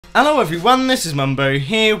Hello everyone, this is Mumbo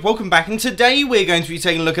here, welcome back, and today we're going to be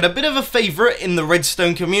taking a look at a bit of a favourite in the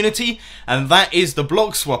redstone community, and that is the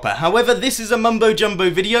block swapper. However, this is a mumbo jumbo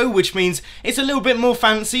video, which means it's a little bit more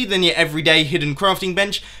fancy than your everyday hidden crafting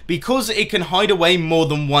bench, because it can hide away more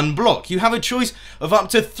than one block. You have a choice of up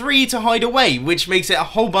to 3 to hide away, which makes it a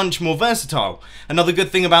whole bunch more versatile. Another good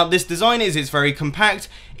thing about this design is it's very compact,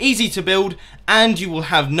 easy to build, and you will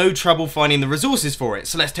have no trouble finding the resources for it,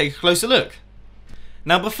 so let's take a closer look.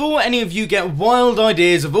 Now, before any of you get wild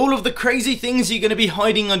ideas of all of the crazy things you're going to be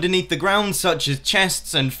hiding underneath the ground, such as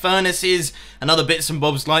chests and furnaces and other bits and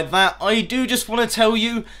bobs like that, I do just want to tell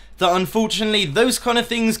you that unfortunately those kind of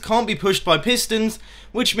things can't be pushed by pistons,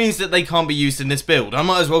 which means that they can't be used in this build. I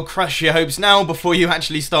might as well crush your hopes now before you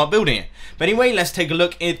actually start building it. But anyway, let's take a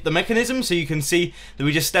look at the mechanism so you can see that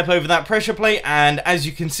we just step over that pressure plate, and as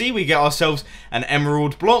you can see we get ourselves an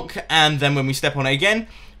emerald block, and then when we step on it again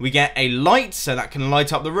we get a light, so that can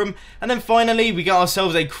light up the room, and then finally we get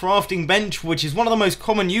ourselves a crafting bench, which is one of the most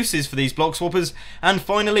common uses for these block swappers, and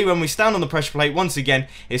finally when we stand on the pressure plate once again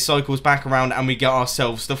it cycles back around and we get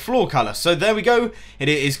ourselves the floor colour. So there we go, it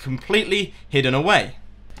is completely hidden away.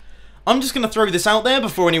 I'm just going to throw this out there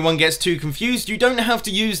before anyone gets too confused. You don't have to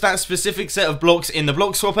use that specific set of blocks in the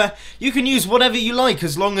block swapper. You can use whatever you like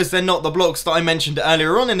as long as they're not the blocks that I mentioned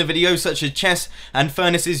earlier on in the video, such as chests and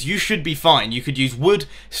furnaces. You should be fine. You could use wood,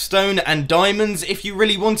 stone and diamonds if you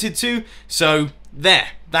really wanted to. So there,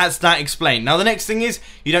 that's that explained. Now the next thing is,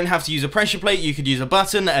 you don't have to use a pressure plate. You could use a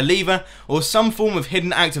button, a lever, or some form of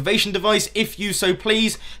hidden activation device if you so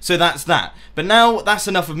please. So that's that. But now that's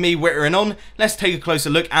enough of me whittering on. Let's take a closer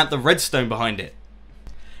look at the redstone behind it.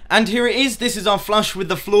 And here it is. This is our flush with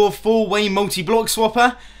the floor 4-way multi-block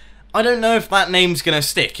swapper. I don't know if that name's gonna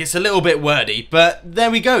stick, it's a little bit wordy, but there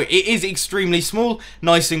we go. It is extremely small,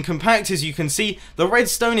 nice and compact. As you can see, the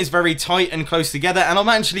redstone is very tight and close together, and I'm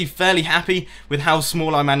actually fairly happy with how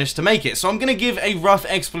small I managed to make it. So I'm gonna give a rough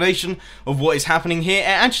explanation of what is happening here. It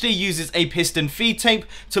actually uses a piston feed tape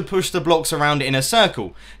to push the blocks around in a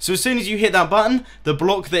circle. So as soon as you hit that button, the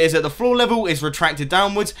block that is at the floor level is retracted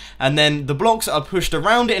downwards, and then the blocks are pushed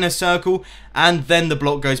around in a circle, and then the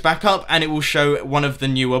block goes back up and it will show one of the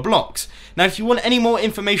newer blocks. Now if you want any more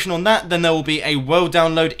information on that, then there will be a world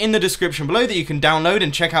download in the description below that you can download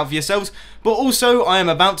and check out for yourselves. But also I am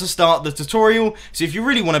about to start the tutorial, so if you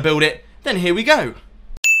really want to build it, then here we go.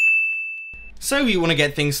 So you want to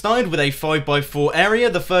get things started with a 5x4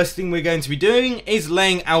 area. The first thing we're going to be doing is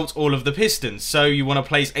laying out all of the pistons. So you want to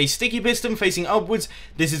place a sticky piston facing upwards.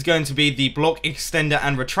 This is going to be the block extender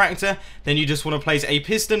and retractor. Then you just want to place a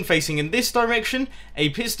piston facing in this direction, a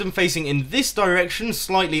piston facing in this direction,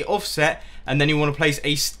 slightly offset, and then you want to place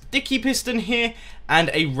a sticky piston here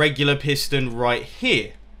and a regular piston right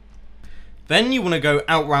here. Then you want to go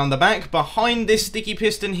out round the back behind this sticky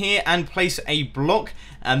piston here and place a block,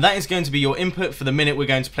 and that is going to be your input for the minute we're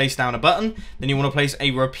going to place down a button. Then you want to place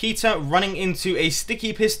a repeater running into a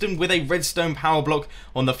sticky piston with a redstone power block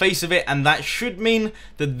on the face of it, and that should mean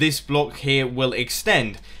that this block here will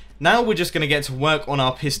extend. Now we're just going to get to work on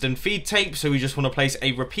our piston feed tape, so we just want to place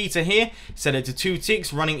a repeater here, set it to 2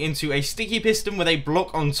 ticks, running into a sticky piston with a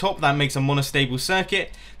block on top that makes a monostable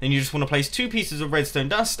circuit. Then you just want to place 2 pieces of redstone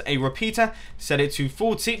dust, a repeater, set it to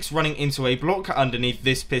 4 ticks, running into a block underneath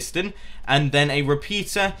this piston, and then a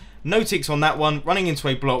repeater, no ticks on that one, running into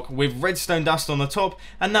a block with redstone dust on the top,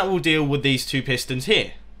 and that will deal with these 2 pistons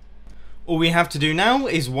here. All we have to do now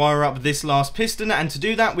is wire up this last piston, and to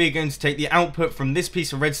do that we're going to take the output from this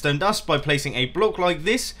piece of redstone dust by placing a block like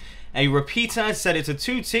this, a repeater, set it to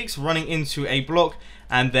 2 ticks, running into a block,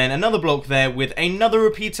 and then another block there with another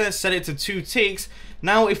repeater, set it to 2 ticks.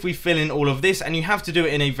 Now if we fill in all of this, and you have to do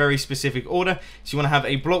it in a very specific order, so you want to have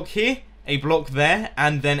a block here, a block there,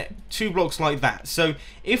 and then 2 blocks like that. So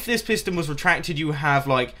if this piston was retracted, you have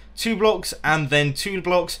like 2 blocks and then 2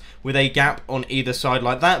 blocks with a gap on either side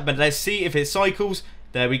like that. But let's see if it cycles.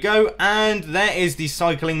 There we go, and there is the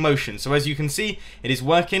cycling motion. So as you can see, it is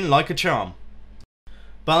working like a charm.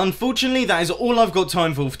 But unfortunately that is all I've got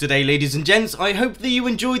time for today, ladies and gents. I hope that you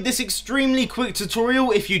enjoyed this extremely quick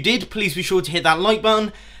tutorial. If you did, please be sure to hit that like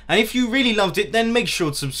button, and if you really loved it, then make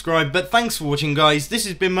sure to subscribe. But thanks for watching, guys. This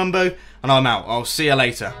has been Mumbo, and I'm out. I'll see you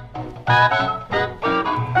later.